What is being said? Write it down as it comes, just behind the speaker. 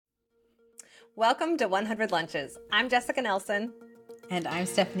Welcome to 100 Lunches. I'm Jessica Nelson. And I'm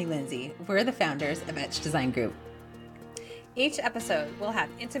Stephanie Lindsey. We're the founders of Etch Design Group. Each episode, we'll have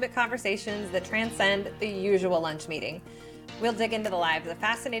intimate conversations that transcend the usual lunch meeting. We'll dig into the lives of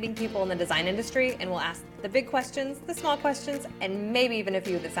fascinating people in the design industry, and we'll ask the big questions, the small questions, and maybe even a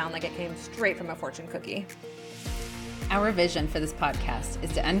few that sound like it came straight from a fortune cookie. Our vision for this podcast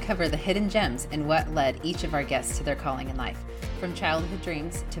is to uncover the hidden gems in what led each of our guests to their calling in life, from childhood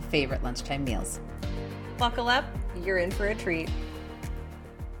dreams to favorite lunchtime meals. Buckle up, you're in for a treat.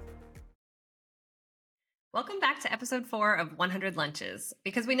 Welcome back to episode 4 of 100 Lunches.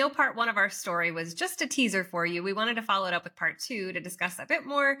 Because we know part 1 of our story was just a teaser for you, we wanted to follow it up with part 2 to discuss a bit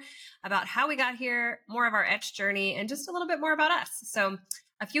more about how we got here, more of our Etch journey, and just a little bit more about us. So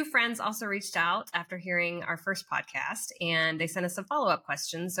a few friends also reached out after hearing our first podcast, and they sent us some follow-up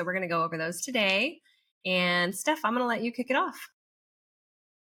questions. So we're going to go over those today. And Steph, I'm going to let you kick it off.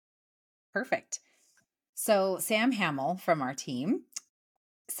 Perfect. So Sam Hamill from our team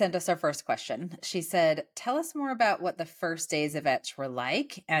sent us our first question. She said, tell us more about what the first days of Etch were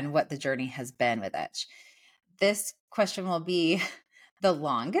like and what the journey has been with Etch. This question will be the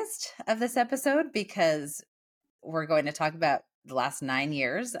longest of this episode because we're going to talk about the last 9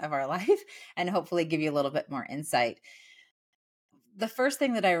 years of our life and hopefully give you a little bit more insight. The first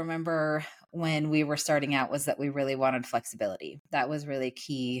thing that I remember when we were starting out was that we really wanted flexibility. That was really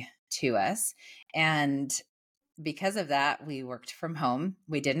key to us. And because of that, we worked from home.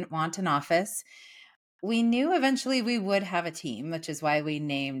 We didn't want an office. We knew eventually we would have a team, which is why we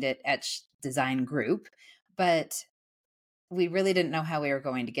named it Etch Design Group. But we really didn't know how we were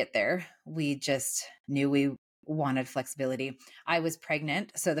going to get there. We just knew we wanted flexibility. I was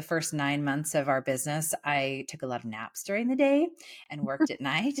pregnant. So the first 9 months of our business, I took a lot of naps during the day and worked at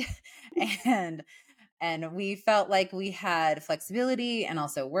night. And we felt like we had flexibility and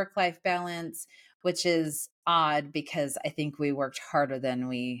also work-life balance, which is odd because I think we worked harder than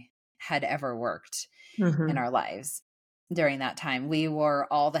we had ever worked in our lives during that time. We wore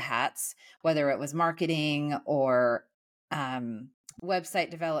all the hats, whether it was marketing or website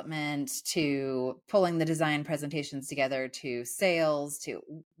development to pulling the design presentations together to sales to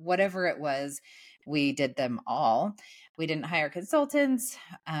whatever it was, we did them all. We didn't hire consultants.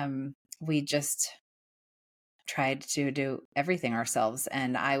 We just tried to do everything ourselves.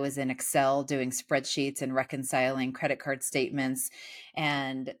 And I was in Excel doing spreadsheets and reconciling credit card statements.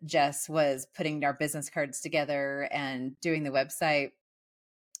 And Jess was putting our business cards together and doing the website.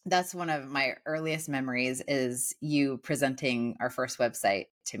 That's one of my earliest memories is you presenting our first website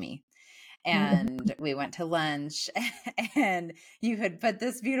to me. And we went to lunch and you had put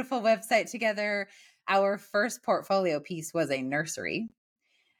this beautiful website together. Our first portfolio piece was a nursery.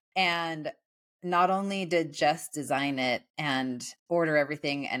 And not only did Jess design it and order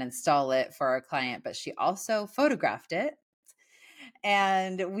everything and install it for our client, but she also photographed it.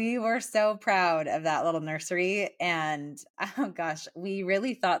 And we were so proud of that little nursery. And oh gosh, we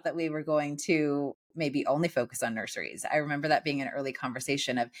really thought that we were going to maybe only focus on nurseries. I remember that being an early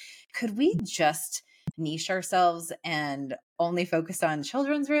conversation of, could we just niche ourselves and only focus on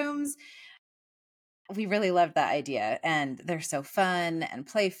children's rooms? We really loved that idea, and they're so fun and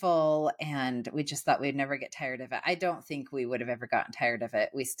playful, and we just thought we'd never get tired of it. I don't think we would have ever gotten tired of it.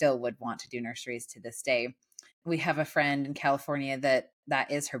 We still would want to do nurseries to this day. We have a friend in California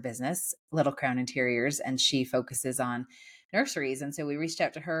that is her business, Little Crown Interiors, and she focuses on nurseries. And so we reached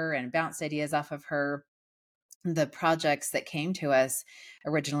out to her and bounced ideas off of her. The projects that came to us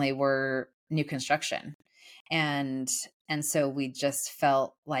originally were new construction. And so we just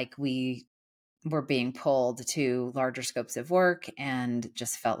felt like we were being pulled to larger scopes of work and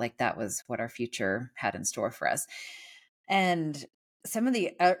just felt like that was what our future had in store for us. And some of the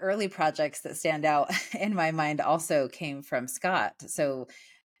early projects that stand out in my mind also came from Scott. So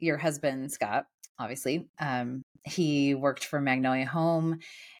your husband, Scott, obviously, he worked for Magnolia Home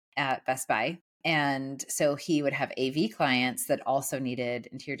at Best Buy. And so he would have AV clients that also needed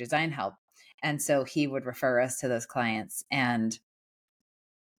interior design help. And so he would refer us to those clients. And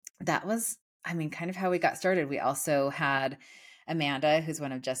that was, kind of how we got started. We also had Amanda, who's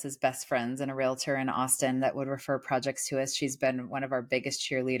one of Jess's best friends and a realtor in Austin that would refer projects to us. She's been one of our biggest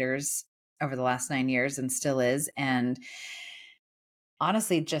cheerleaders over the last 9 years and still is. And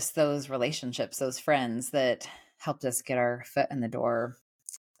honestly, just those relationships, those friends that helped us get our foot in the door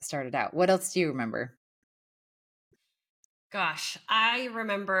started out. What else do you remember? Gosh, I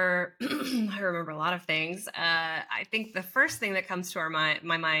remember I remember a lot of things. I think the first thing that comes to my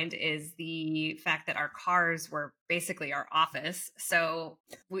mind is the fact that our cars were basically our office. So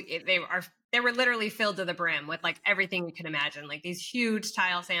they were literally filled to the brim with like everything you can imagine, like these huge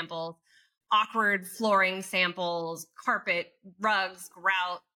tile samples, awkward flooring samples, carpet, rugs,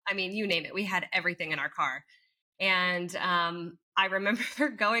 grout. I mean, you name it. We had everything in our car. And I remember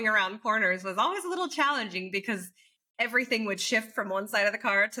going around corners was always a little challenging because everything would shift from one side of the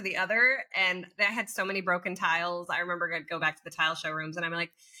car to the other. And I had so many broken tiles. I remember I'd go back to the tile showrooms and I'm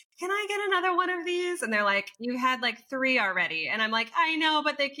like, can I get another one of these? And they're like, you had like 3 already. And I'm like, I know,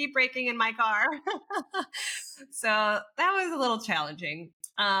 but they keep breaking in my car. So that was a little challenging.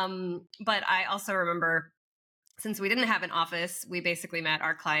 But I also remember, since we didn't have an office, we basically met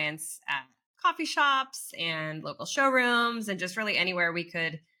our clients at coffee shops and local showrooms and just really anywhere we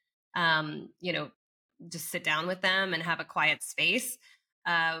could, just sit down with them and have a quiet space.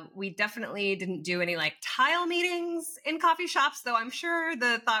 We definitely didn't do any like tile meetings in coffee shops, though I'm sure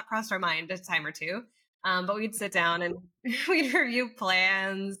the thought crossed our mind a time or two. But we'd sit down and we'd review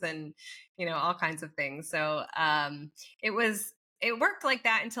plans and, all kinds of things. So it worked like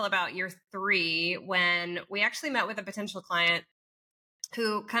that until about year 3, when we actually met with a potential client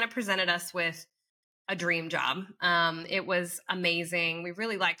who kind of presented us with a dream job. It was amazing. We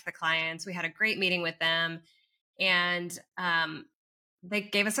really liked the clients. We had a great meeting with them. And they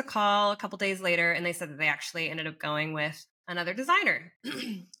gave us a call a couple days later and they said that they actually ended up going with another designer.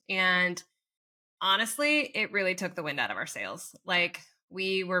 And honestly, it really took the wind out of our sails. Like,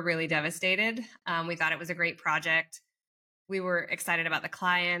 we were really devastated. We thought it was a great project. We were excited about the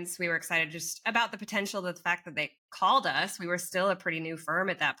clients. We were excited just about the potential, the fact that they called us. We were still a pretty new firm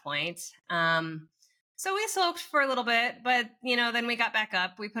at that point. So we sulked for a little bit, but then we got back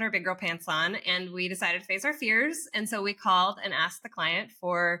up. We put our big girl pants on and we decided to face our fears. And so we called and asked the client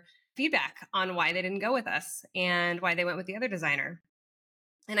for feedback on why they didn't go with us and why they went with the other designer.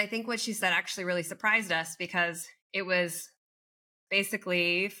 And I think what she said actually really surprised us, because it was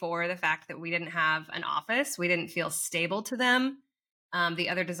basically for the fact that we didn't have an office. We didn't feel stable to them. The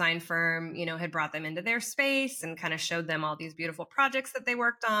other design firm, had brought them into their space and kind of showed them all these beautiful projects that they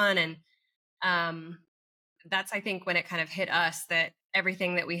worked on. And that's, I think, when it kind of hit us that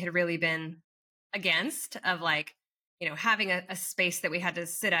everything that we had really been against, of like, having a space that we had to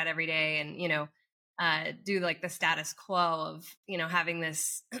sit at every day and, do like the status quo of, having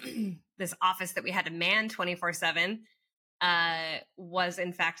this, this office that we had to man 24/7, was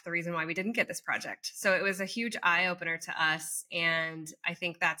in fact the reason why we didn't get this project. So it was a huge eye opener to us. And I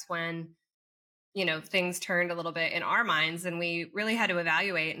think that's when, things turned a little bit in our minds and we really had to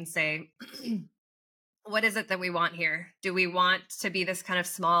evaluate and say, what is it that we want here? Do we want to be this kind of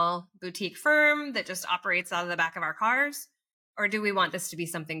small boutique firm that just operates out of the back of our cars? Or do we want this to be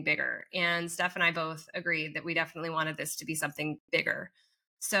something bigger? And Steph and I both agreed that we definitely wanted this to be something bigger.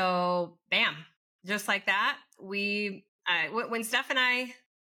 So bam, just like that, when Steph and I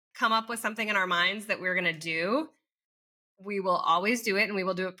come up with something in our minds that we're going to do, we will always do it, and we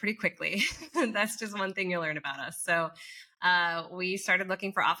will do it pretty quickly. That's just one thing you'll learn about us. So we started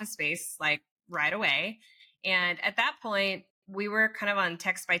looking for office space like right away. And at that point, we were kind of on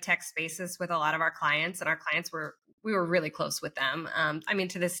text by text basis with a lot of our clients, and our clients we were really close with them.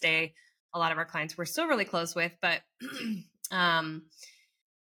 To this day, a lot of our clients we're still really close with, but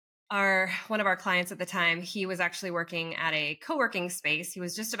one of our clients at the time, he was actually working at a co-working space. He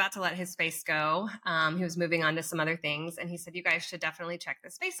was just about to let his space go. He was moving on to some other things. And he said, you guys should definitely check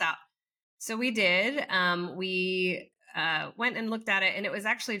this space out. So we did. We went and looked at it, and it was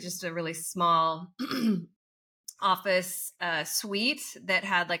actually just a really small office suite that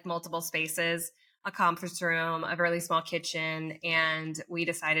had like multiple spaces, a conference room, a really small kitchen. And we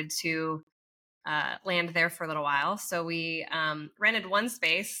decided to land there for a little while. So we rented one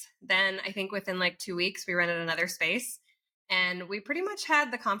space. Then I think within like 2 weeks, we rented another space, and we pretty much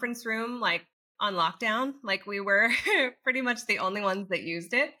had the conference room like on lockdown. Like, we were pretty much the only ones that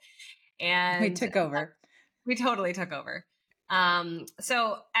used it. And we took over. We totally took over.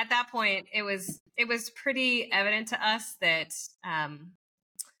 So at that point, it was pretty evident to us that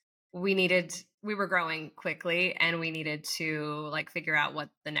we were growing quickly, and we needed to like figure out what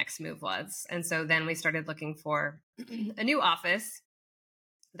the next move was. And so then we started looking for a new office.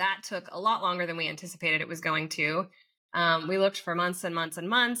 That took a lot longer than we anticipated it was going to. We looked for months and months and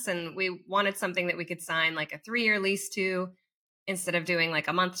months, and we wanted something that we could sign like a 3-year lease to, instead of doing like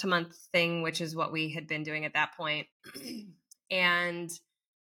a month-to-month thing, which is what we had been doing at that point. And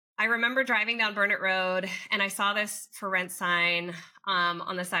I remember driving down Burnett Road, and I saw this for rent sign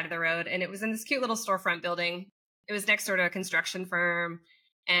on the side of the road, and it was in this cute little storefront building. It was next door to a construction firm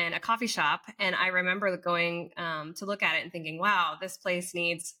and a coffee shop. And I remember going to look at it and thinking, wow, this place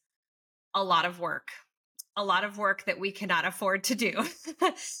needs a lot of work that we cannot afford to do.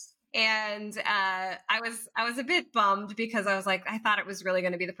 And I was a bit bummed because I was like, I thought it was really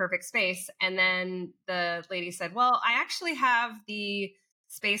going to be the perfect space. And then the lady said, well, I actually have the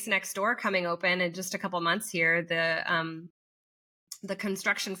space next door coming open in just a couple months here. The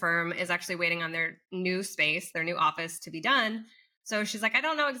construction firm is actually waiting on their new space, their new office to be done. So she's like, I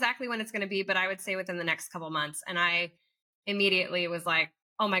don't know exactly when it's going to be, but I would say within the next couple months. And I immediately was like,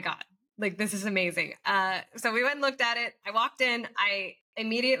 oh my God, like this is amazing. So we went and looked at it. I walked in. I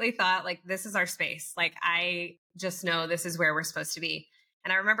immediately thought, like, this is our space. Like, I just know this is where we're supposed to be.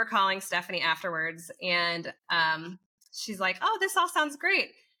 And I remember calling Stephanie afterwards, and she's like, oh, this all sounds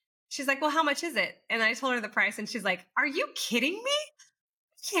great. She's like, well, how much is it? And I told her the price, and she's like, are you kidding me?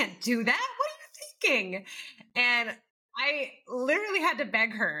 Can't do that. What are you thinking? And I literally had to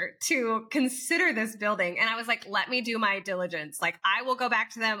beg her to consider this building. And I was like, let me do my diligence. Like, I will go back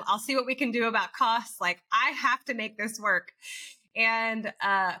to them. I'll see what we can do about costs. Like, I have to make this work. And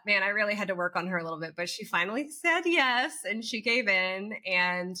man, I really had to work on her a little bit, but she finally said yes, and she gave in.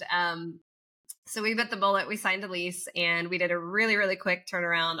 And so we bit the bullet, we signed a lease, and we did a really, really quick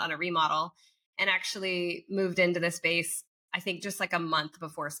turnaround on a remodel, and actually moved into this space, I think just like a month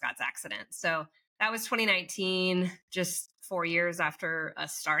before Scott's accident. So that was 2019, just 4 years after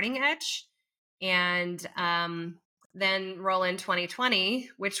starting Etch. And then roll in 2020,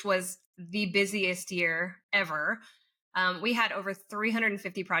 which was the busiest year ever. We had over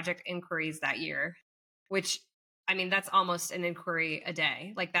 350 project inquiries that year, which, I mean, that's almost an inquiry a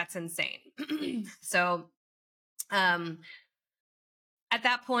day. Like, that's insane. So, at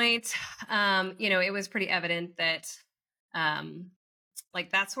that point, it was pretty evident that, like,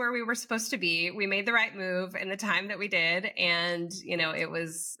 that's where we were supposed to be. We made the right move in the time that we did. And, it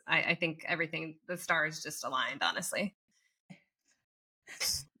was, I think everything, the stars just aligned, honestly.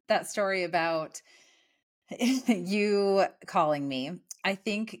 That story about you calling me, I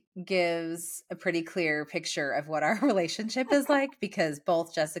think gives a pretty clear picture of what our relationship is like, because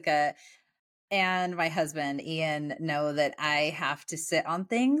both Jessica and my husband, Ian, know that I have to sit on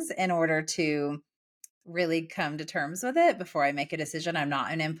things in order to really come to terms with it before I make a decision. I'm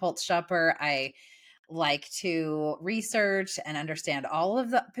not an impulse shopper. I like to research and understand all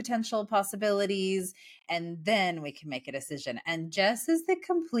of the potential possibilities, and then we can make a decision. And Jess is the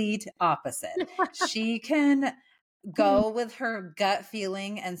complete opposite. She can go with her gut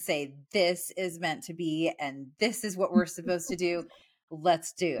feeling and say, this is meant to be, and this is what we're supposed to do.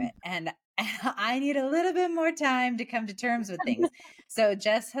 Let's do it. And I need a little bit more time to come to terms with things. So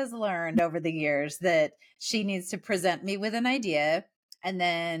Jess has learned over the years that she needs to present me with an idea. And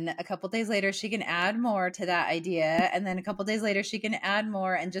then a couple days later, she can add more to that idea. And then a couple days later, she can add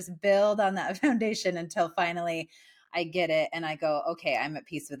more and just build on that foundation until finally I get it. And I go, okay, I'm at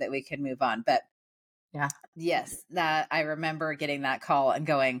peace with it. We can move on. But Yeah. yes, that I remember getting that call and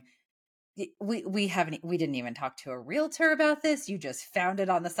going, we didn't even talk to a realtor about this. You just found it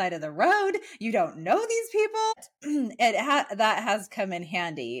on the side of the road. You don't know these people. That has come in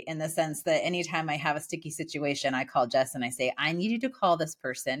handy in the sense that anytime I have a sticky situation, I call Jess and I say, I need you to call this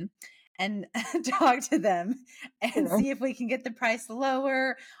person and talk to them and see if we can get the price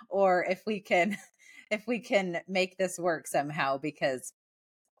lower, or if we can make this work somehow, because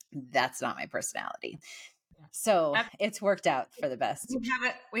that's not my personality. So it's worked out for the best.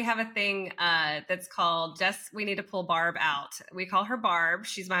 We have a thing that's called Jess, we need to pull Barb out. We call her Barb.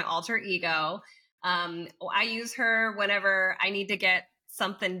 She's my alter ego. I use her whenever I need to get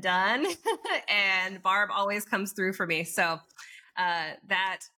something done, and Barb always comes through for me. So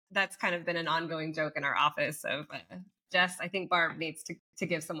that's kind of been an ongoing joke in our office of Jess, I think Barb needs to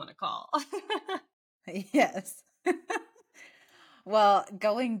give someone a call. Yes. Well,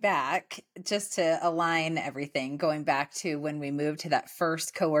 going back, just to align everything, going back to when we moved to that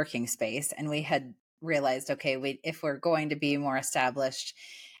first co-working space, and we had realized, okay, if we're going to be more established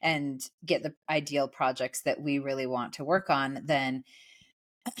and get the ideal projects that we really want to work on, then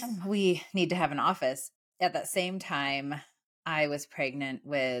we need to have an office. At that same time, I was pregnant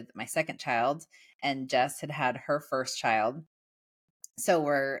with my second child, and Jess had her first child. So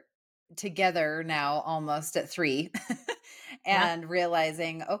we're together now almost at 3. And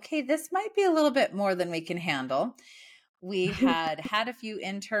realizing, okay, this might be a little bit more than we can handle. We had a few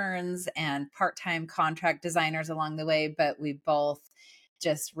interns and part-time contract designers along the way, but we both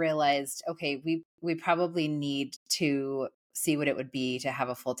just realized, okay, we probably need to see what it would be to have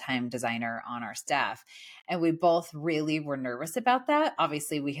a full-time designer on our staff. And we both really were nervous about that.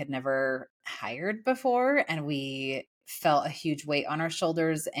 Obviously, we had never hired before, and we felt a huge weight on our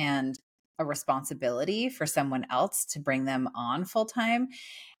shoulders and a responsibility for someone else to bring them on full time.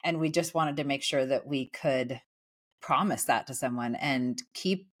 And we just wanted to make sure that we could promise that to someone and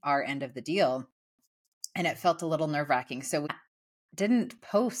keep our end of the deal. And it felt a little nerve-wracking. So we didn't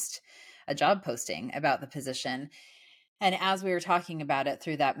post a job posting about the position. And as we were talking about it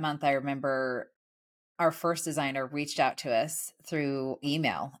through that month, I remember our first designer reached out to us through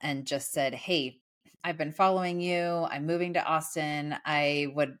email and just said, "Hey, I've been following you. I'm moving to Austin. I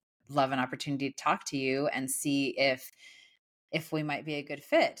would love an opportunity to talk to you and see if we might be a good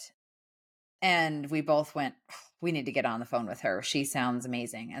fit." And we both went, "We need to get on the phone with her. She sounds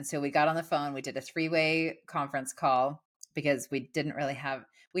amazing." And so we got on the phone. We did a 3-way conference call because we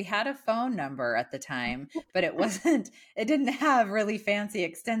had a phone number at the time, but it didn't have really fancy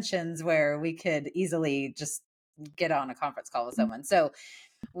extensions where we could easily just get on a conference call with someone. So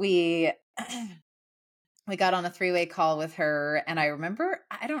we we got on a 3-way call with her. And I remember,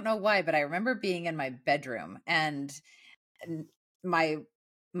 I don't know why, but I remember being in my bedroom and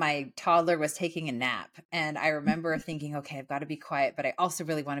my toddler was taking a nap. And I remember thinking, okay, I've got to be quiet, but I also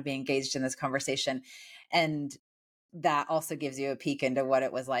really want to be engaged in this conversation. And that also gives you a peek into what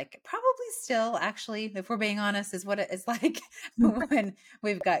it was like. Probably still, actually, if we're being honest, is what it is like when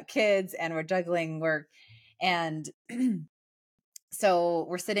we've got kids and we're juggling work. And so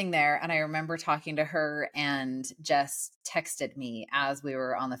we're sitting there, and I remember talking to her, and Jess texted me as we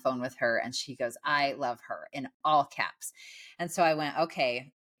were on the phone with her, and she goes, "I love her," in all caps. And so I went,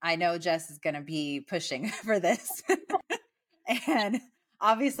 okay, I know Jess is going to be pushing for this. And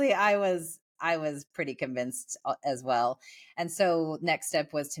obviously I was pretty convinced as well. And so next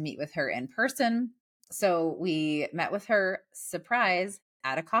step was to meet with her in person. So we met with her, surprise,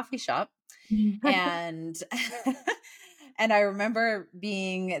 at a coffee shop. And and I remember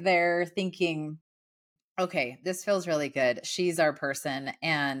being there thinking, okay, this feels really good. She's our person.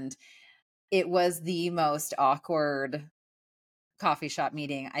 And it was the most awkward coffee shop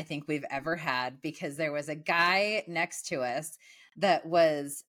meeting I think we've ever had, because there was a guy next to us that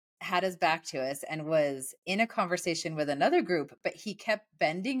had his back to us and was in a conversation with another group, but he kept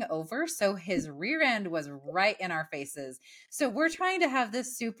bending over. So his rear end was right in our faces. So we're trying to have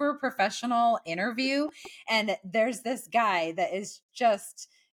this super professional interview, and there's this guy that is just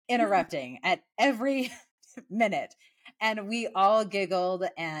interrupting at every minute. And we all giggled.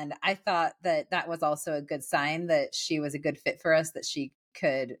 And I thought that was also a good sign that she was a good fit for us, that she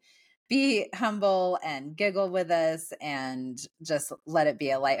could be humble and giggle with us and just let it be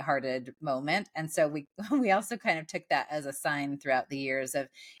a lighthearted moment. And so we also kind of took that as a sign throughout the years of,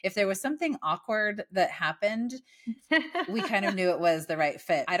 if there was something awkward that happened, we kind of knew it was the right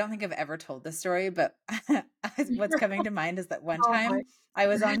fit. I don't think I've ever told this story, but what's coming to mind is that one time I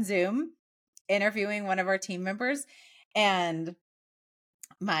was on Zoom interviewing one of our team members, and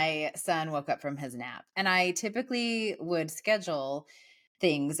my son woke up from his nap. And I typically would schedule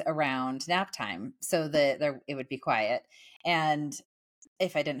things around nap time so that it would be quiet, and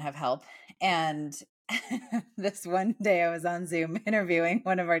if I didn't have help. And this one day I was on Zoom interviewing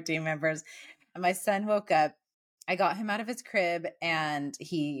one of our team members, and my son woke up. I got him out of his crib, and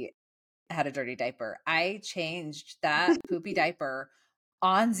he had a dirty diaper. I changed that poopy diaper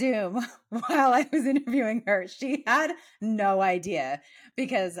on Zoom while I was interviewing her. She had no idea,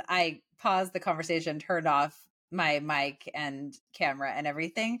 because I paused the conversation, turned off my mic and camera and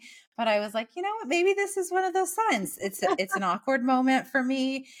everything. But I was like, you know what? Maybe this is one of those signs. It's an awkward moment for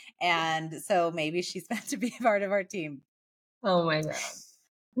me. And so maybe she's meant to be a part of our team. Oh my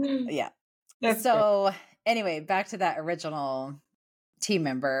God. Yeah. That's so great. Anyway, back to that original team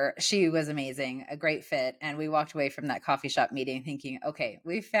member. She was amazing, a great fit. And we walked away from that coffee shop meeting thinking, okay,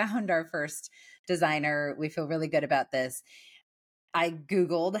 we found our first designer. We feel really good about this. I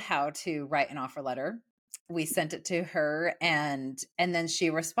Googled how to write an offer letter. We sent it to her, and then she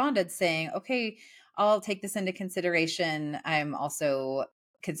responded saying, okay, I'll take this into consideration. I'm also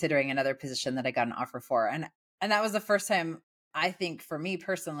considering another position that I got an offer for. And that was the first time, I think, for me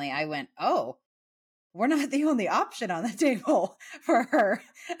personally, I went, oh, we're not the only option on the table for her.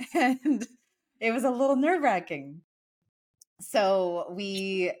 And it was a little nerve-wracking. So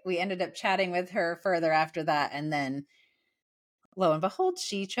we ended up chatting with her further after that. And then lo and behold,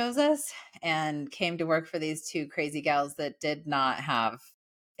 she chose us and came to work for these two crazy gals that did not have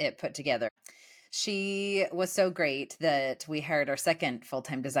it put together. She was so great that we hired our second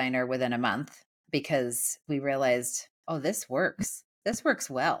full-time designer within a month, because we realized, oh, this works. This works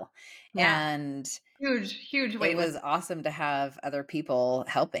well. Yeah. And huge weight. It was awesome to have other people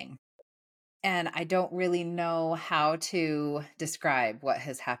helping. And I don't really know how to describe what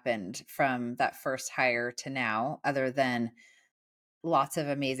has happened from that first hire to now, other than lots of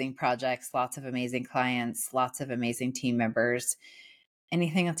amazing projects, lots of amazing clients, lots of amazing team members.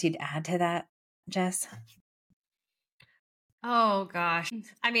 Anything else you'd add to that, Jess? Oh gosh.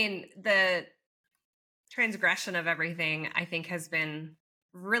 I mean, the transgression of everything I think has been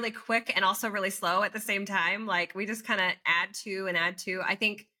really quick and also really slow at the same time. Like we just kind of add to and add to. I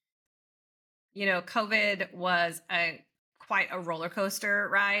think, COVID was quite a roller coaster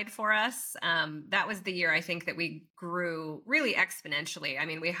ride for us. That was the year I think that we grew really exponentially. I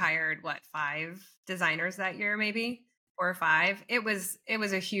mean, we hired five designers that year, maybe 4 or 5. It was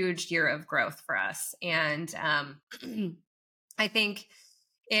a huge year of growth for us, and I think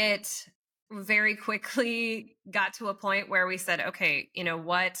it very quickly got to a point where we said, okay,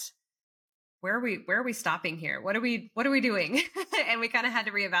 what, where are we stopping here? What are we doing? And we kind of had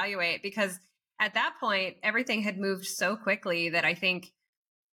to reevaluate, because at that point, everything had moved so quickly that I think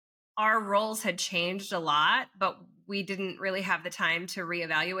our roles had changed a lot, but we didn't really have the time to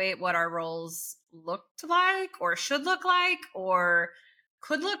reevaluate what our roles looked like or should look like or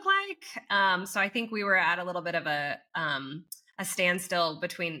could look like. So I think we were at a little bit of a standstill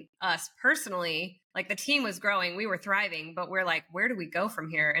between us personally. Like the team was growing, we were thriving, but we're like, where do we go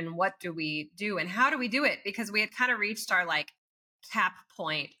from here? And what do we do? And how do we do it? Because we had kind of reached our cap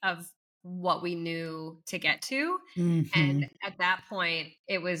point of what we knew to get to. Mm-hmm. And at that point,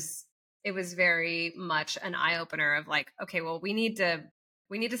 it was very much an eye opener of like, okay, well, we need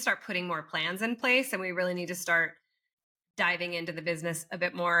to start putting more plans in place, and we really need to start diving into the business a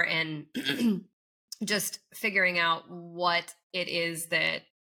bit more and just figuring out what it is that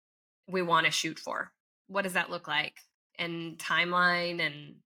we want to shoot for. What does that look like? And timeline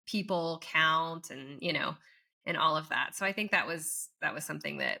and people count and, and all of that. So I think that was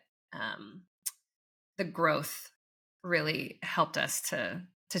something that the growth really helped us to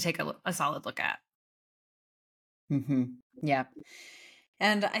take a solid look at. Mm-hmm. Yeah.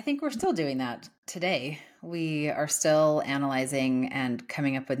 And I think we're still doing that today. We are still analyzing and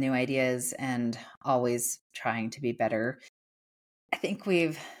coming up with new ideas and always trying to be better. I think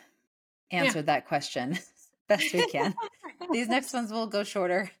we've answered that question best we can. These next ones will go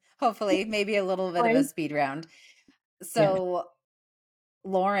shorter, hopefully, maybe a little bit of a speed round. So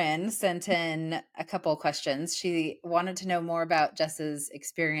Lauren sent in a couple of questions. She wanted to know more about Jess's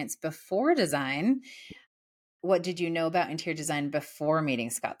experience before design. What did you know about interior design before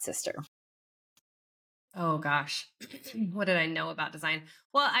meeting Scott's sister? Oh gosh. What did I know about design?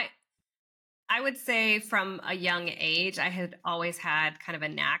 Well, I would say from a young age, I had always had kind of a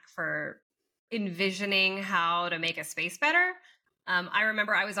knack for envisioning how to make a space better. I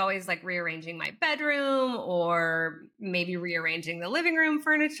remember I was always like rearranging my bedroom or maybe rearranging the living room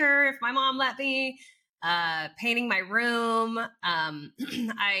furniture if my mom let me, painting my room.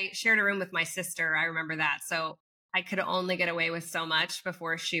 I shared a room with my sister. I remember that. So I could only get away with so much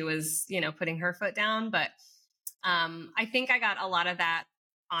before she was, putting her foot down. But I think I got a lot of that,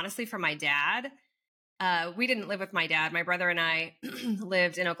 honestly, from my dad. We didn't live with my dad. My brother and I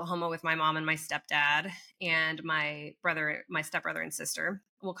lived in Oklahoma with my mom and my stepdad and my stepbrother and sister.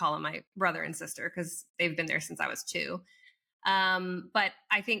 We'll call them my brother and sister because they've been there since I was 2. But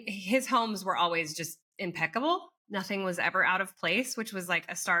I think his homes were always just impeccable. Nothing was ever out of place, which was like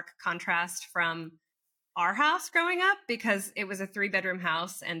a stark contrast from our house growing up, because it was a 3-bedroom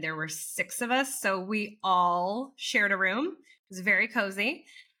house and there were 6 of us. So we all shared a room. It was very cozy.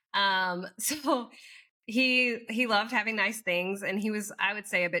 So he loved having nice things, and he was, I would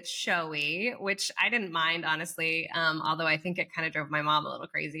say, a bit showy, which I didn't mind, honestly. Although I think it kind of drove my mom a little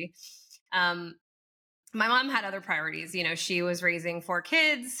crazy. My mom had other priorities. She was raising 4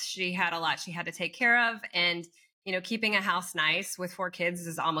 kids. She had a lot she had to take care of. And, keeping a house nice with 4 kids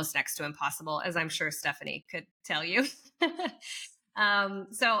is almost next to impossible, as I'm sure Stephanie could tell you. So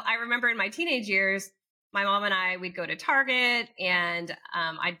I remember in my teenage years, my mom and we'd go to Target, and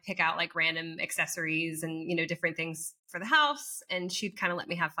I'd pick out like random accessories and, different things for the house. And she'd kind of let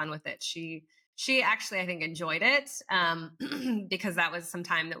me have fun with it. She actually, I think, enjoyed it because that was some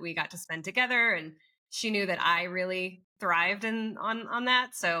time that we got to spend together, and she knew that I really thrived on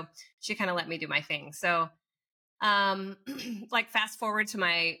that. So she kind of let me do my thing. So like fast forward to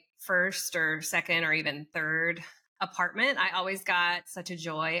my first or second or even third apartment, I always got such a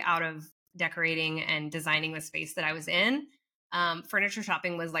joy out of decorating and designing the space that I was in. Furniture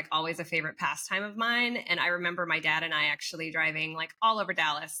shopping was like always a favorite pastime of mine. And I remember my dad and I actually driving like all over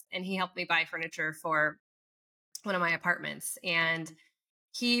Dallas, and he helped me buy furniture for one of my apartments. And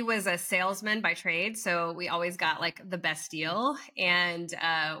he was a salesman by trade. So we always got like the best deal, and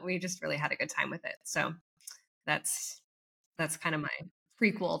we just really had a good time with it. So that's kind of my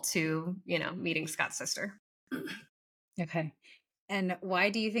prequel to, meeting Scott's sister. Okay. And why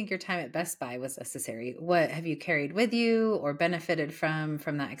do you think your time at Best Buy was necessary? What have you carried with you or benefited from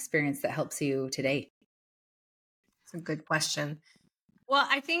that experience that helps you today? It's a good question. Well,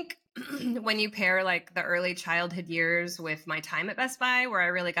 I think when you pair like the early childhood years with my time at Best Buy, where I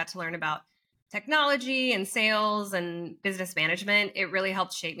really got to learn about technology and sales and business management, it really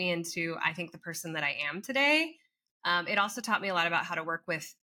helped shape me into, I think, the person that I am today. It also taught me a lot about how to work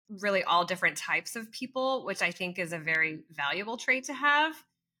with really all different types of people, which I think is a very valuable trait to have.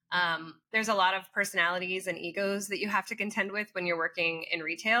 There's a lot of personalities and egos that you have to contend with when you're working in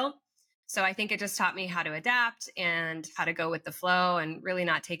retail. So I think it just taught me how to adapt and how to go with the flow and really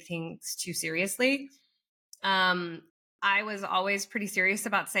not take things too seriously. I was always pretty serious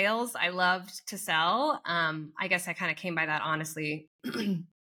about sales. I loved to sell. I guess I kind of came by that honestly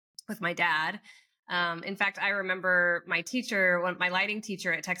with my dad. In fact, I remember my teacher, my lighting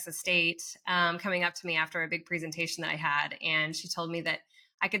teacher at Texas State, coming up to me after a big presentation that I had, and she told me that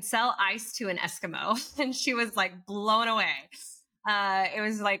I could sell ice to an Eskimo, and she was like blown away. It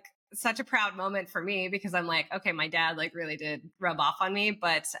was like such a proud moment for me because I'm like, okay, my dad like really did rub off on me,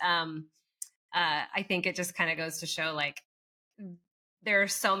 but I think it just kind of goes to show like there are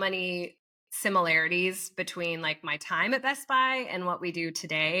so many similarities between like my time at Best Buy and what we do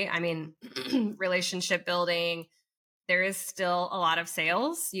today. I mean, relationship building, there is still a lot of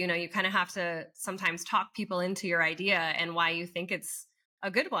sales. You know, you kind of have to sometimes talk people into your idea and why you think it's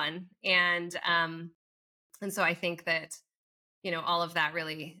a good one. And so I think that, you know, all of that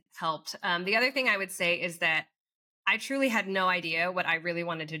really helped. The other thing I would say is that I truly had no idea what I really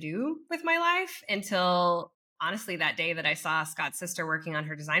wanted to do with my life until honestly that day that I saw Scott's sister working on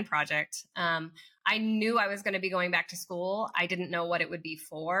her design project. I knew I was going to be going back to school. I didn't know what it would be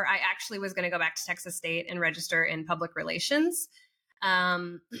for. I actually was going to go back to Texas State and register in public relations.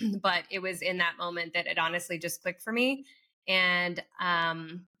 But it was in that moment that it honestly just clicked for me. And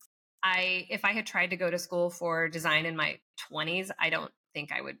if I had tried to go to school for design in my 20s, I don't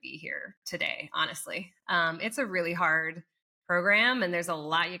think I would be here today, honestly. It's a really hard program and there's a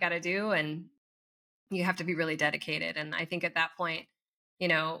lot you got to do and you have to be really dedicated. And I think at that point, you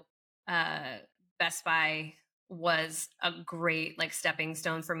know, Best Buy was a great like stepping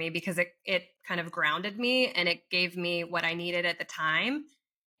stone for me because it kind of grounded me and it gave me what I needed at the time.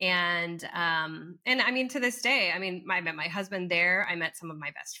 And I mean, to this day, I mean, I met my husband there. I met some of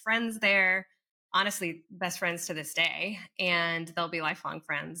my best friends there, honestly, best friends to this day, and they'll be lifelong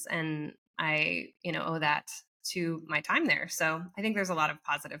friends. And I, you know, owe that to my time there. So I think there's a lot of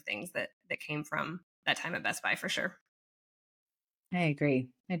positive things that came from that time at Best Buy for sure. I agree.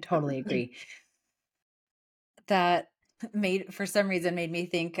 I totally agree. That for some reason, made me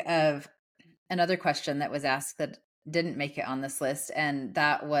think of another question that was asked that didn't make it on this list. And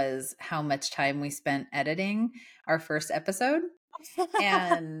that was how much time we spent editing our first episode.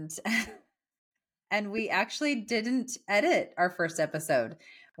 And we actually didn't edit our first episode.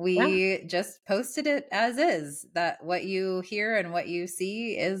 We just posted it as is. That what you hear and what you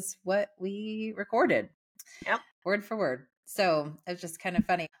see is what we recorded. Yep. Word for word. So it's just kind of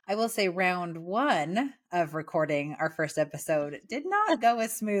funny. I will say round one of recording our first episode did not go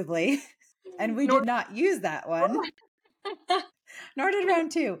as smoothly. And we did not use that one. Nor did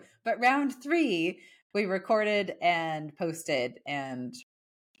round two. But round three, we recorded and posted. And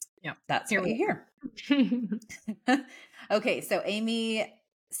that's what you hear. Okay, so Amy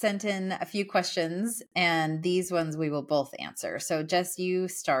sent in a few questions, and these ones we will both answer. So Jess, you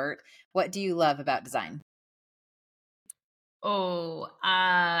start. What do you love about design?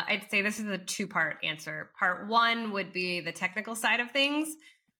 I'd say this is a two-part answer. Part one would be the technical side of things.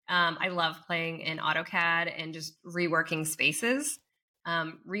 I love playing in AutoCAD and just reworking spaces.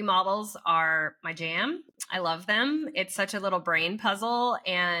 Remodels are my jam. I love them. It's such a little brain puzzle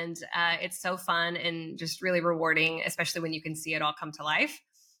and it's so fun and just really rewarding, especially when you can see it all come to life.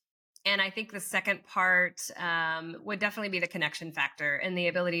 And I think the second part would definitely be the connection factor and the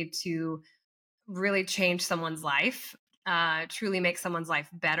ability to really change someone's life, truly make someone's life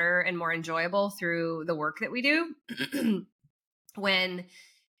better and more enjoyable through the work that we do. When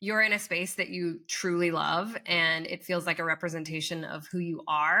you're in a space that you truly love and it feels like a representation of who you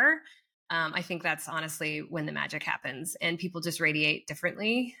are, I think that's honestly when the magic happens and people just radiate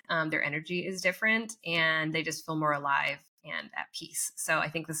differently. Their energy is different and they just feel more alive and at peace. So I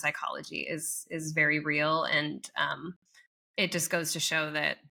think the psychology is very real. And it just goes to show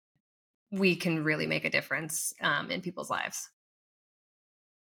that we can really make a difference in people's lives.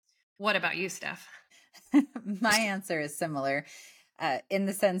 What about you, Steph? My answer is similar in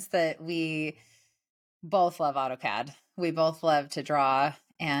the sense that we both love AutoCAD. We both love to draw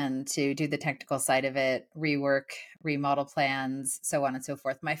and to do the technical side of it, rework, remodel plans, so on and so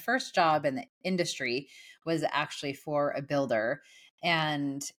forth. My first job in the industry was actually for a builder.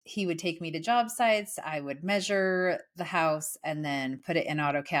 And he would take me to job sites. I would measure the house and then put it in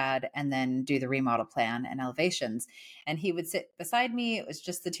AutoCAD and then do the remodel plan and elevations. And he would sit beside me. It was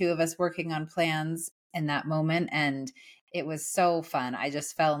just the two of us working on plans in that moment. And it was so fun. I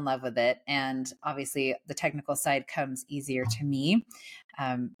just fell in love with it. And obviously, the technical side comes easier to me,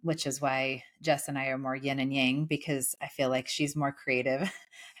 which is why Jess and I are more yin and yang, because I feel like she's more creative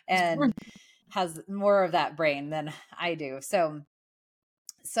and has more of that brain than I do. So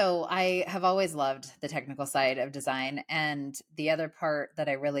I have always loved the technical side of design. And the other part that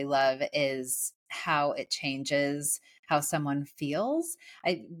I really love is how it changes how someone feels.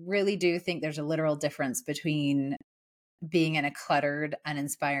 I really do think there's a literal difference between being in a cluttered,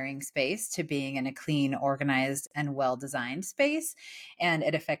 uninspiring space to being in a clean, organized, and well-designed space. And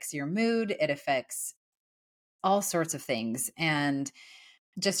it affects your mood. It affects all sorts of things. And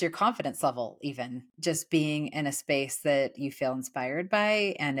just your confidence level, even just being in a space that you feel inspired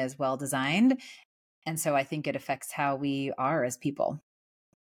by and is well designed. And so I think it affects how we are as people.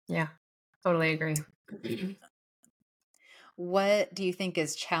 Yeah, totally agree. What do you think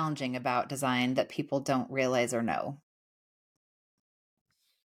is challenging about design that people don't realize or know?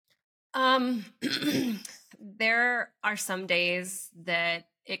 There are some days that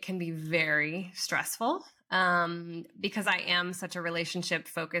it can be very stressful, because I am such a relationship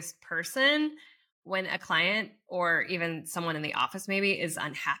focused person. When a client or even someone in the office maybe is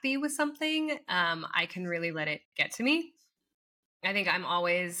unhappy with something, I can really let it get to me. I think I'm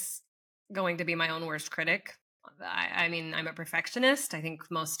always going to be my own worst critic. I mean, I'm a perfectionist. I think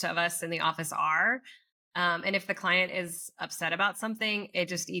most of us in the office are. And if the client is upset about something, it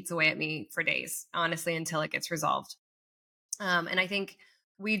just eats away at me for days, honestly, until it gets resolved. And I think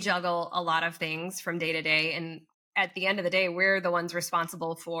we juggle a lot of things from day to day. And at the end of the day, we're the ones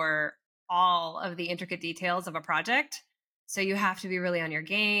responsible for all of the intricate details of a project. So you have to be really on your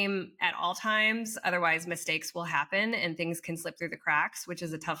game at all times. Otherwise, mistakes will happen and things can slip through the cracks, which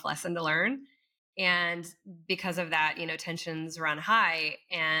is a tough lesson to learn. And because of that, tensions run high.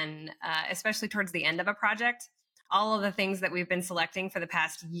 And especially towards the end of a project, all of the things that we've been selecting for the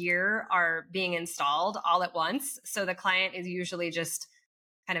past year are being installed all at once. So the client is usually just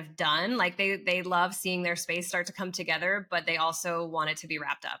kind of done. Like they love seeing their space start to come together, but they also want it to be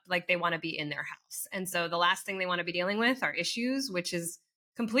wrapped up. Like they want to be in their house. And so the last thing they want to be dealing with are issues, which is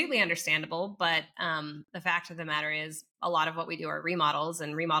completely understandable. But the fact of the matter is a lot of what we do are remodels,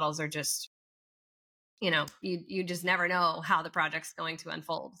 and remodels are just, you just never know how the project's going to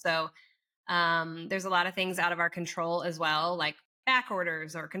unfold. So there's a lot of things out of our control as well, like back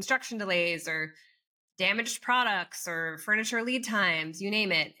orders or construction delays or damaged products or furniture lead times, you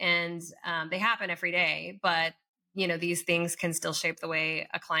name it. And they happen every day. But, these things can still shape the way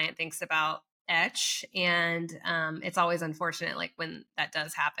a client thinks about etch. And it's always unfortunate, like when that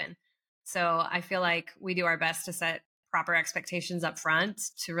does happen. So I feel like we do our best to set proper expectations up front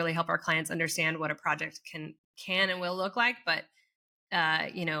to really help our clients understand what a project can and will look like. But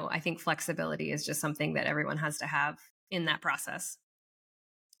I think flexibility is just something that everyone has to have in that process.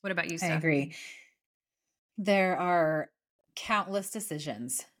 What about you, I Steph? agree. There are countless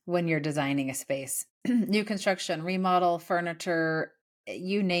decisions when you're designing a space. New construction, remodel, furniture,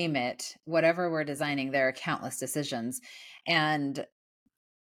 you name it, whatever we're designing, there are countless decisions. And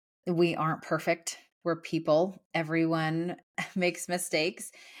we aren't perfect. We're people. Everyone makes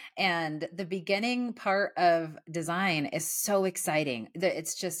mistakes. And the beginning part of design is so exciting.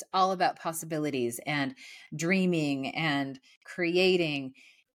 It's just all about possibilities and dreaming and creating.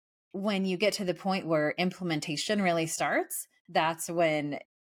 When you get to the point where implementation really starts, that's when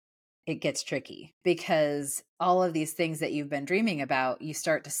it gets tricky, because all of these things that you've been dreaming about, you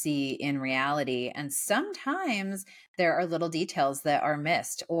start to see in reality. And sometimes there are little details that are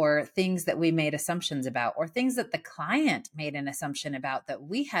missed, or things that we made assumptions about, or things that the client made an assumption about that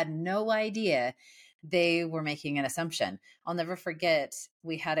we had no idea they were making an assumption. I'll never forget,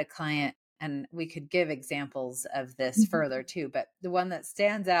 we had a client, and we could give examples of this further too, but the one that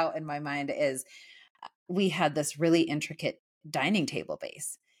stands out in my mind is we had this really intricate dining table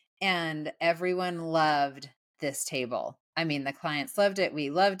base, and everyone loved this table. I mean, the clients loved it.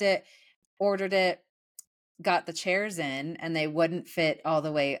 We loved it, ordered it, got the chairs in, and they wouldn't fit all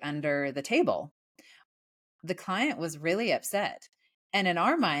the way under the table. The client was really upset. And in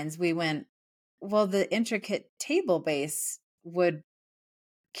our minds, we went, well, the intricate table base would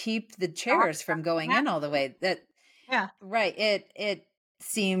keep the chairs from going in all the way. Yeah. Right. It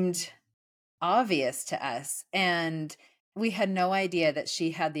seemed obvious to us, and we had no idea that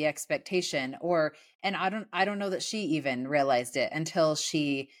she had the expectation, and I don't know that she even realized it until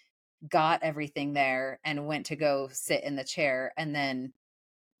she got everything there and went to go sit in the chair, and then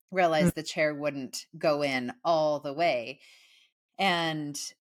realized the chair wouldn't go in all the way, and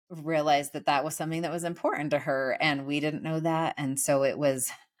realized that that was something that was important to her, and we didn't know that. And so it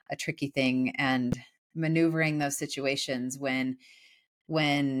was a tricky thing, and maneuvering those situations when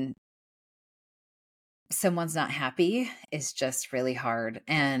someone's not happy is just really hard.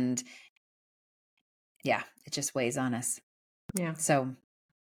 And yeah, it just weighs on us. Yeah. So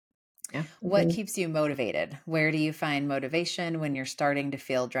Yeah. what keeps you motivated? Where do you find motivation when you're starting to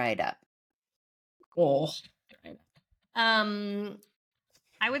feel dried up? Oh.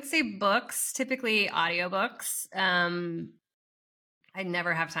 I would say books, typically audiobooks. I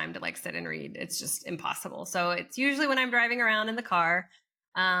never have time to like sit and read. It's just impossible. So it's usually when I'm driving around in the car.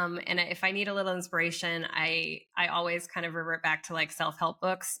 And if I need a little inspiration, I always kind of revert back to like self-help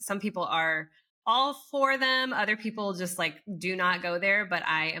books. Some people are all for them. Other people just like do not go there, but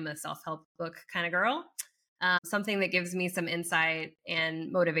I am a self-help book kind of girl. Something that gives me some insight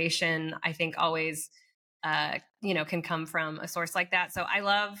and motivation, I think always can come from a source like that. So I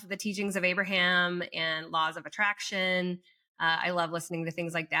love the teachings of Abraham and laws of attraction. I love listening to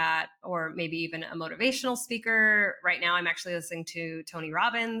things like that, or maybe even a motivational speaker. Right now, I'm actually listening to Tony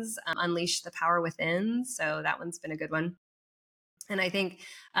Robbins, Unleash the Power Within. So that one's been a good one. And I think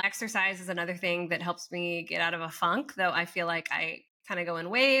exercise is another thing that helps me get out of a funk, though I feel like I kind of go in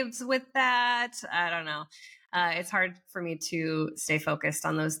waves with that. I don't know. It's hard for me to stay focused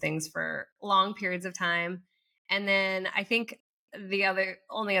on those things for long periods of time. And then I think the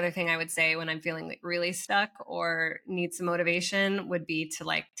only other thing I would say when I'm feeling like really stuck or need some motivation would be to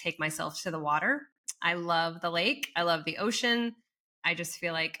like take myself to the water. I love the lake. I love the ocean. I just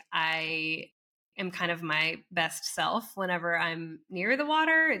feel like I am kind of my best self whenever I'm near the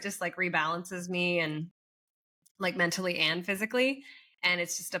water. It just like rebalances me, and like mentally and physically. And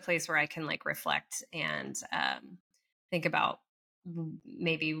it's just a place where I can like reflect and think about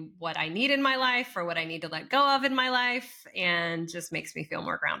maybe what I need in my life or what I need to let go of in my life, and just makes me feel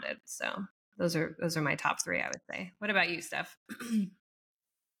more grounded. So those are my top three, I would say. What about you, Steph?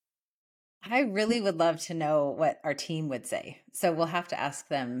 I really would love to know what our team would say. So we'll have to ask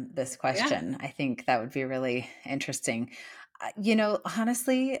them this question. I think that would be really interesting.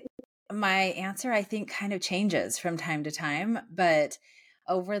 Honestly, my answer, I think, kind of changes from time to time. But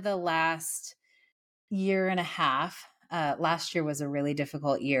over the last year and a half, last year was a really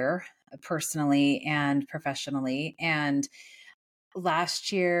difficult year, personally and professionally. And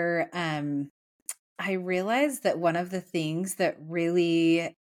last year, I realized that one of the things that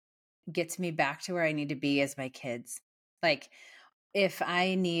really gets me back to where I need to be is my kids. Like, if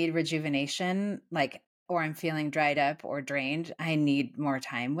I need rejuvenation, or I'm feeling dried up or drained, I need more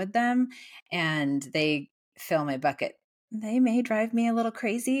time with them, and they fill my bucket. They may drive me a little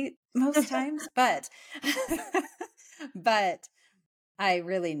crazy most times, but but I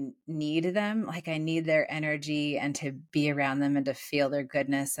really need them. Like, I need their energy and to be around them and to feel their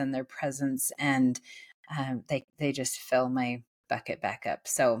goodness and their presence. And they just fill my bucket back up.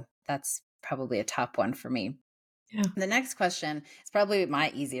 So that's probably a top one for me. Yeah. The next question is probably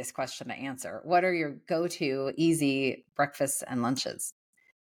my easiest question to answer. What are your go-to easy breakfasts and lunches?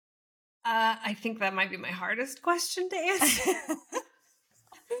 I think that might be my hardest question to answer.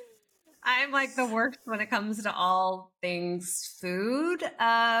 I'm like the worst when it comes to all things food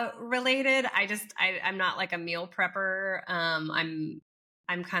related. I'm not like a meal prepper. I'm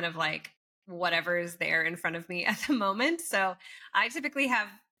kind of like whatever is there in front of me at the moment. So I typically have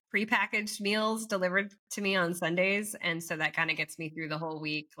prepackaged meals delivered to me on Sundays, and so that kind of gets me through the whole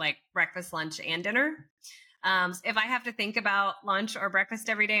week, like breakfast, lunch, and dinner. If I have to think about lunch or breakfast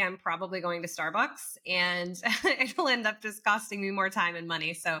every day, I'm probably going to Starbucks, and it'll end up just costing me more time and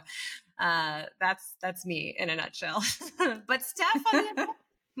money. So that's me in a nutshell. But Steph, on the other hand,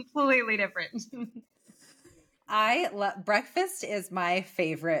 completely different. I love breakfast is my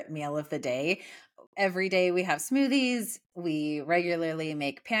favorite meal of the day. Every day we have smoothies. We regularly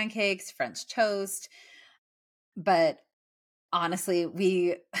make pancakes, French toast. But honestly,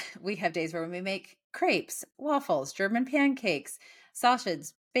 we we have days where we make crepes, waffles, German pancakes, sausage,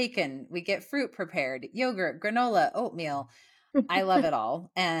 bacon. We get fruit prepared, yogurt, granola, oatmeal. I love it all.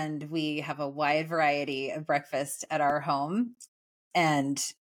 And we have a wide variety of breakfast at our home. And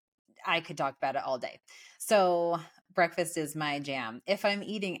I could talk about it all day. So breakfast is my jam. If I'm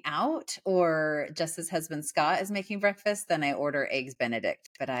eating out or Jess's husband Scott is making breakfast, then I order eggs Benedict,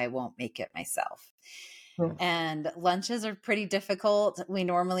 but I won't make it myself. And lunches are pretty difficult. We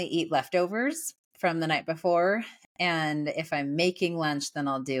normally eat leftovers from the night before. And if I'm making lunch, then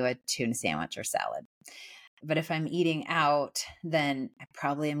I'll do a tuna sandwich or salad. But if I'm eating out, then I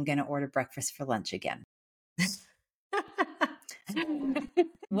probably am going to order breakfast for lunch again.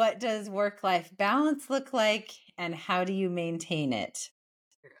 What does work-life balance look like, and how do you maintain it?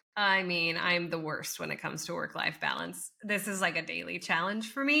 I mean, I'm the worst when it comes to work-life balance. This is like a daily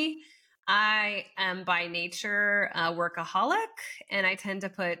challenge for me. I am by nature a workaholic, and I tend to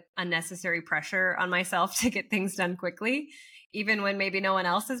put unnecessary pressure on myself to get things done quickly, even when maybe no one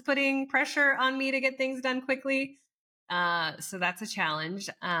else is putting pressure on me to get things done quickly. So that's a challenge.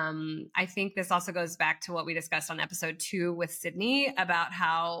 I think this also goes back to what we discussed on episode 2 with Sydney about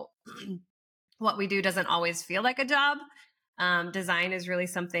how what we do doesn't always feel like a job. Design is really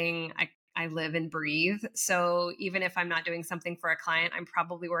something I live and breathe. So even if I'm not doing something for a client, I'm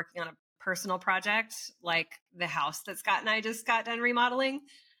probably working on a personal project like the house that Scott and I just got done remodeling.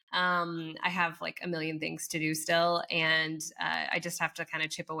 I have like a million things to do still, and I just have to kind of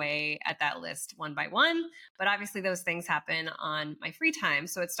chip away at that list one by one. But obviously, those things happen on my free time.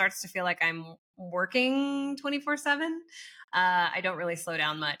 So it starts to feel like I'm working 24/7. I don't really slow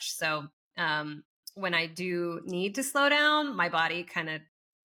down much. So when I do need to slow down, my body kind of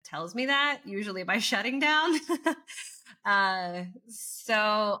tells me that, usually by shutting down. I'm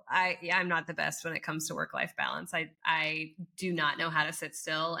not the best when it comes to work-life balance. I do not know how to sit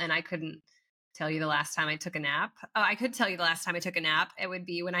still, and I couldn't tell you the last time I took a nap. Oh, I could tell you the last time I took a nap. It would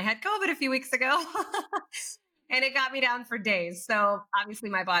be when I had COVID a few weeks ago. And it got me down for days. So obviously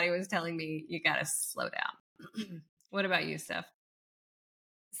my body was telling me you got to slow down. What about you, Steph?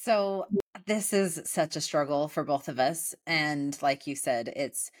 So this is such a struggle for both of us. And like you said,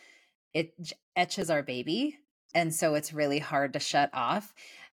 it etches our baby. And so it's really hard to shut off.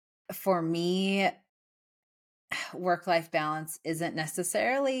 For me, work-life balance isn't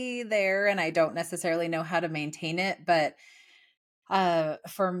necessarily there, and I don't necessarily know how to maintain it. But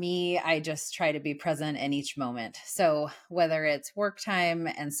for me, I just try to be present in each moment. So whether it's work time,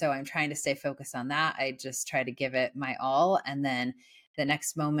 and so I'm trying to stay focused on that, I just try to give it my all. And then the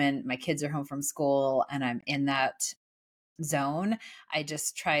next moment, my kids are home from school and I'm in that zone, I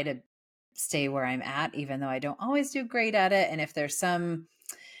just try to stay where I'm at, even though I don't always do great at it. And if there's some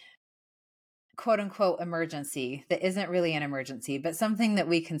quote unquote emergency that isn't really an emergency, but something that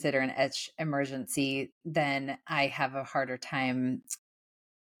we consider an edge emergency, then I have a harder time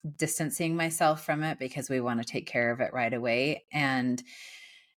distancing myself from it because we want to take care of it right away. And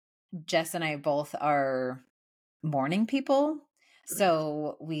Jess and I both are morning people.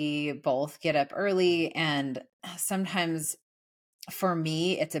 So we both get up early, and sometimes for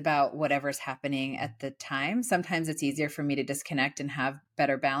me, it's about whatever's happening at the time. Sometimes it's easier for me to disconnect and have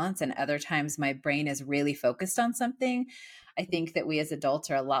better balance. And other times my brain is really focused on something. I think that we as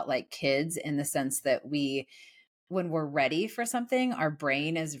adults are a lot like kids in the sense that when we're ready for something, our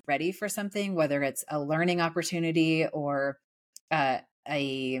brain is ready for something, whether it's a learning opportunity or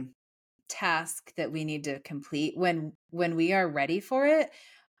a task that we need to complete. When we are ready for it,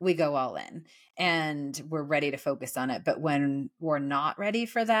 we go all in and we're ready to focus on it. But when we're not ready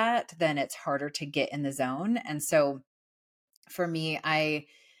for that, then it's harder to get in the zone. And so for me,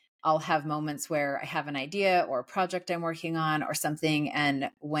 I'll have moments where I have an idea or a project I'm working on or something,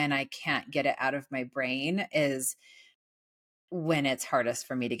 and when I can't get it out of my brain is when it's hardest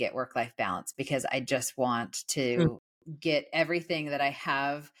for me to get work-life balance, because I just want to get everything that I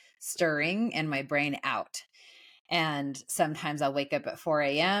have stirring in my brain out. And sometimes I'll wake up at 4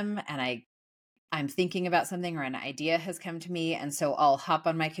 a.m. and I'm thinking about something or an idea has come to me. And so I'll hop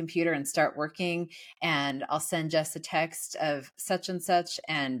on my computer and start working, and I'll send Jess a text of such and such.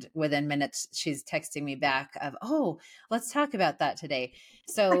 And within minutes, she's texting me back of, oh, let's talk about that today.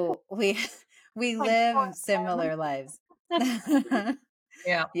 So we live similar lives.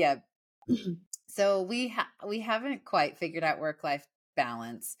 Yeah. Yeah. So we haven't quite figured out work-life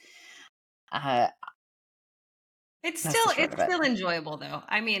balance. It's That's the still short it's of it. still enjoyable though.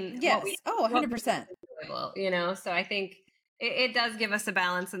 I mean, Yes. Oh, what we do 100%. is enjoyable. So I think it does give us a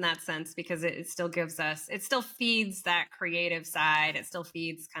balance in that sense, because it still gives us, it still feeds that creative side. It still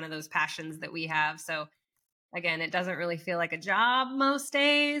feeds kind of those passions that we have. So again, it doesn't really feel like a job most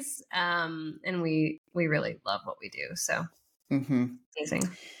days. And we really love what we do. So amazing.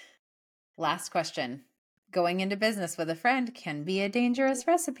 Last question. Going into business with a friend can be a dangerous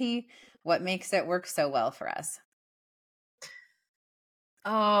recipe. What makes it work so well for us?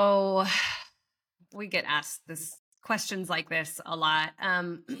 Oh, we get asked this questions like this a lot.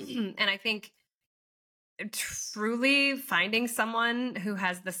 And I think truly finding someone who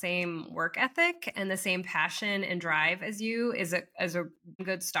has the same work ethic and the same passion and drive as you is a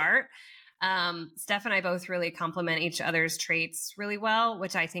good start. Steph and I both really complement each other's traits really well,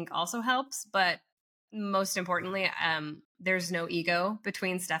 which I think also helps. But most importantly, there's no ego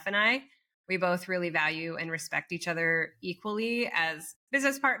between Steph and I. We both really value and respect each other equally as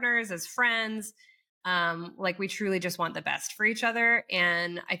business partners, as friends. Like we truly just want the best for each other.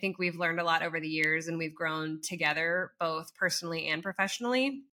 And I think we've learned a lot over the years, and we've grown together both personally and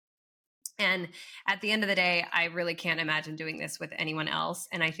professionally. And at the end of the day, I really can't imagine doing this with anyone else.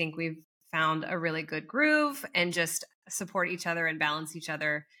 And I think we've found a really good groove and just support each other and balance each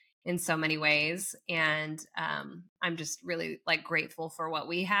other in so many ways. And I'm just really like grateful for what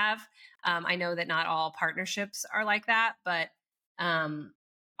we have. I know that not all partnerships are like that, but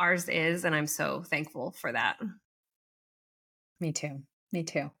ours is, and I'm so thankful for that. Me too. Me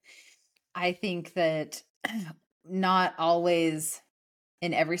too. I think that not always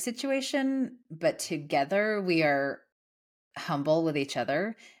in every situation, but together we are humble with each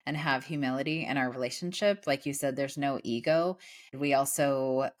other and have humility in our relationship. Like you said, there's no ego. We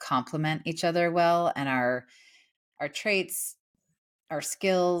also complement each other well, and our traits, our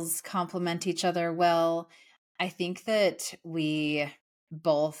skills complement each other well. I think that we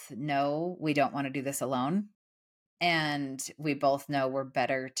both know we don't want to do this alone. And we both know we're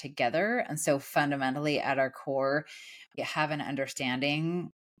better together. And so fundamentally at our core, we have an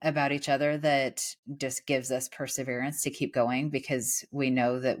understanding about each other that just gives us perseverance to keep going, because we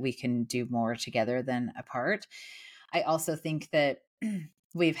know that we can do more together than apart. I also think that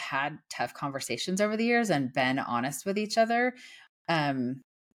we've had tough conversations over the years and been honest with each other.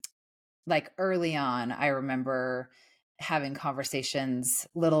 Like early on, I remember having conversations,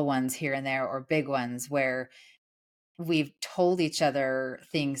 little ones here and there, or big ones, where we've told each other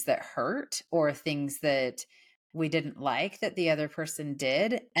things that hurt or things that we didn't like that the other person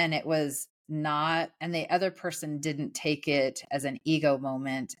did. And it was not, and the other person didn't take it as an ego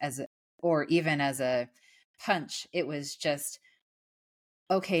moment, or even as a punch. It was just,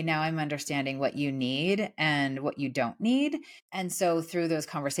 okay, now I'm understanding what you need and what you don't need. And so through those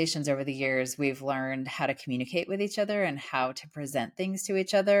conversations over the years, we've learned how to communicate with each other and how to present things to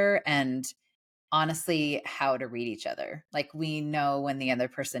each other, and honestly, how to read each other. Like we know when the other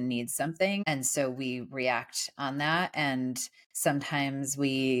person needs something. And so we react on that. And sometimes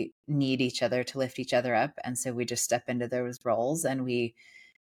we need each other to lift each other up. And so we just step into those roles, and we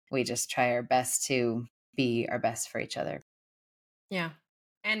just try our best to be our best for each other. Yeah.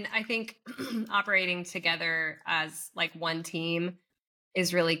 And I think operating together as like one team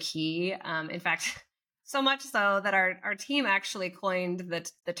is really key. In fact, so much so that our team actually coined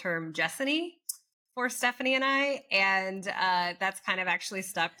the term Jessany for Stephanie and I. And that's kind of actually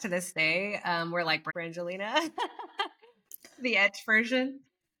stuck to this day. We're like Brangelina, the Etch version.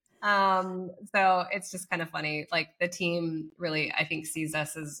 So it's just kind of funny. Like the team really, I think, sees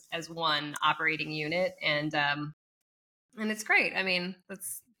us as one operating unit. And it's great. I mean,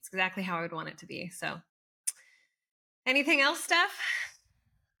 that's exactly how I would want it to be. So anything else, Steph?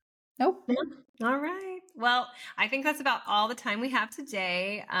 Nope. All right. Well, I think that's about all the time we have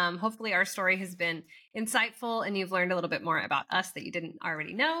today. Hopefully our story has been insightful and you've learned a little bit more about us that you didn't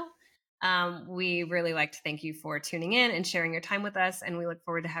already know. We really like to thank you for tuning in and sharing your time with us. And we look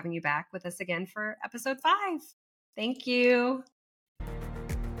forward to having you back with us again for episode 5. Thank you.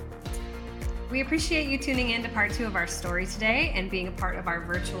 We appreciate you tuning in to part 2 of our story today and being a part of our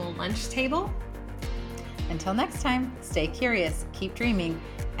virtual lunch table. Until next time, stay curious, keep dreaming,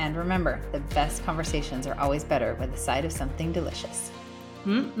 and remember, the best conversations are always better with a side of something delicious.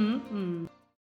 Mm-mm-mm.